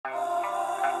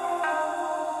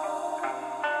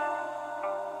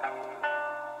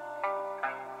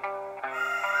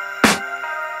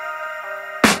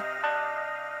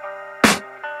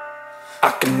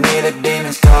can hear the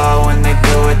demons call when they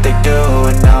do what they do.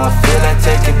 And now I feel like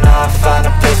taking off, find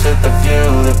a place with a view.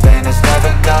 The pain is never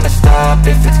gonna stop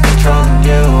if it's controlling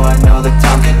you. I know that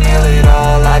time can heal it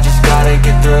all, I just gotta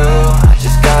get through. I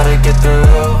just gotta get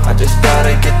through, I just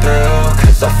gotta get through.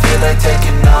 Cause I feel like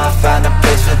taking off, find a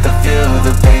place with a view.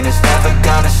 The pain is never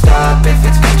gonna stop if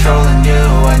it's controlling you.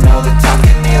 I know that time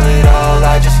can heal it all,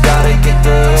 I just gotta get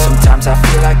through. Sometimes I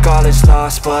feel like all is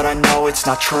lost, but I know it's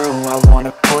not true. I wanna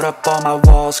put up all my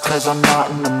walls cause I'm not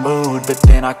in the mood, but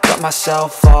then I cut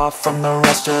myself off from the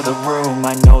rest of the room.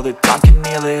 I know that time can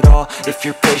heal it all if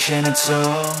you're patient and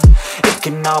soon it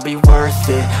can all be worth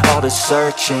it, all the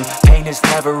searching. Pain is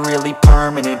never really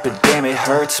permanent, but damn it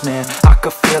hurts, man. I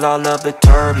could feel all of the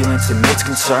turbulence and it's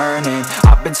concerning.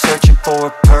 I've been searching for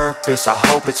a purpose, I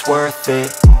hope it's worth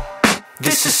it.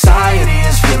 This society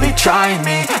is really trying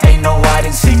me. Ain't no hide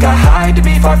and seek, I hide to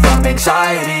be far from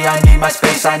anxiety. I need my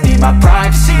space, I need my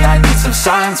privacy. I need some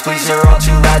silence, please, you're all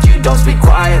too loud. You don't speak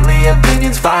quietly,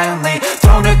 opinions violently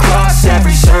thrown across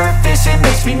every surface. It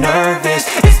makes me nervous,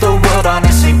 is the world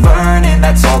honestly burning?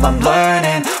 That's all I'm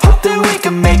learning. Hope that we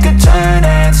can make a turn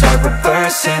and start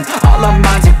reversing all our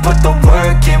minds and put the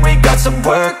work in. We got some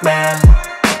work, man.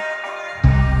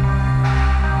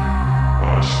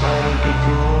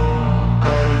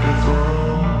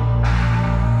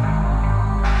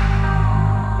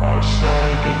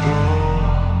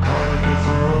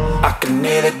 I can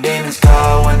hear the demons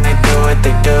call when they do what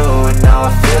they do. And now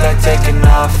I feel like taking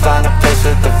off, find a place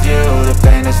with a view. The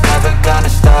pain is never gonna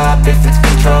stop if it's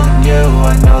controlling you.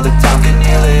 I know that time can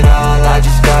heal it all, I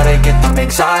just gotta get through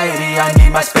anxiety. I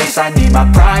need my space, I need my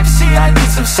privacy. I need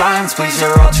some silence, please,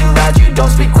 you're all too loud. You don't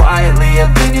speak quietly,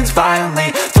 opinions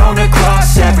violently thrown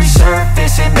across every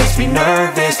surface. It makes me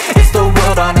nervous, is the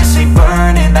world honestly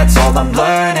burning? That's all I'm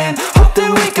learning. Hope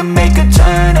that we can make a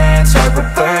turn and start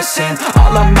reversing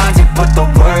all our minds and put the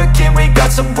work in. We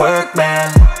got some work,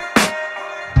 man.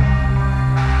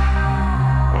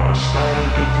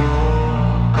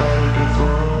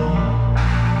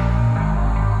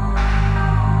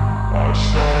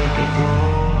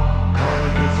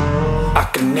 I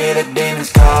can hear the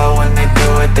demons call when they do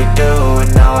what they do.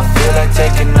 And now I feel like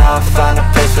taking off, find a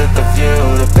place with a view.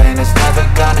 The pain is never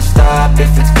gonna stop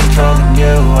if it's controlling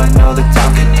you. I know that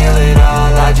time can heal it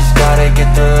all, I just gotta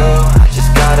get through. I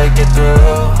just gotta get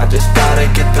through, I just gotta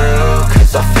get through.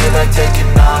 Cause I feel like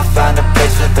taking off, find a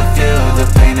place with a view. The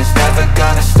pain is never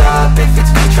gonna stop if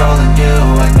it's controlling you.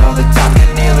 I know that time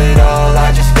can heal it all,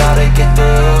 I just gotta get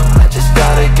through. I just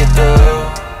gotta get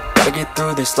through. Gotta get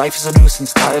through this, life is a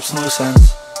nuisance, tie up some loose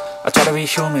ends. I try to be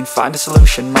human, find a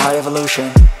solution, my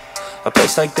evolution. A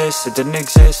place like this, it didn't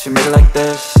exist, we made it like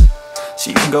this. So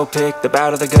you can go pick the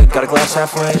bad or the good, got a glass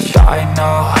halfway. I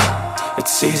know,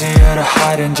 it's easier to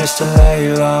hide than just to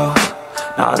lay low.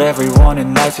 Not everyone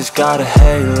in life has got a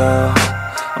halo.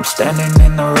 I'm standing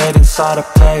in the red inside a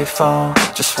payphone,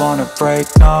 just wanna break,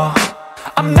 no.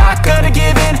 I'm not gonna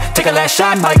give in, take a last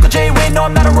shot, Michael J. Win. No,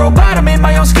 I'm not a robot, I'm in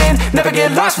my own skin. Never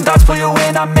get lost when thoughts pull you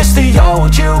in. I miss the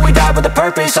old you, we died with a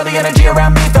purpose. All the energy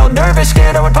around me felt nervous,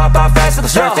 scared I would pop out fast to the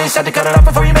surface. Had to cut it off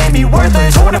before you made me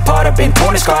worthless. Torn apart, I've been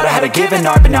torn and scarred. I had a given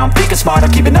art, but now I'm thinking smart.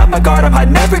 I'm keeping up my guard, I'm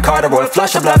hiding every card. A royal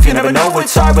flush of bluff, you never know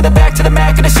what's hard. With a back to the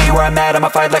mat, gonna see where I'm at. I'ma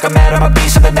fight like I'm mad, I'ma be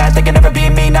something that they can never be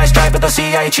me. Nice try, but they'll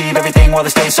see I achieve everything while they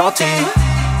stay salty.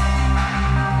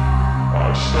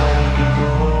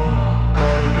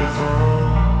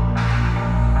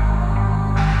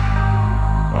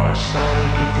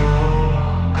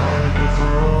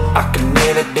 I can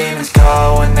hear the demons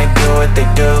call when they do what they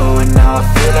do. And now I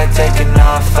feel like taking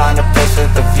off, find a place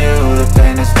with a view. The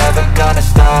pain is never gonna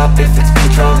stop if it's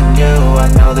controlling you.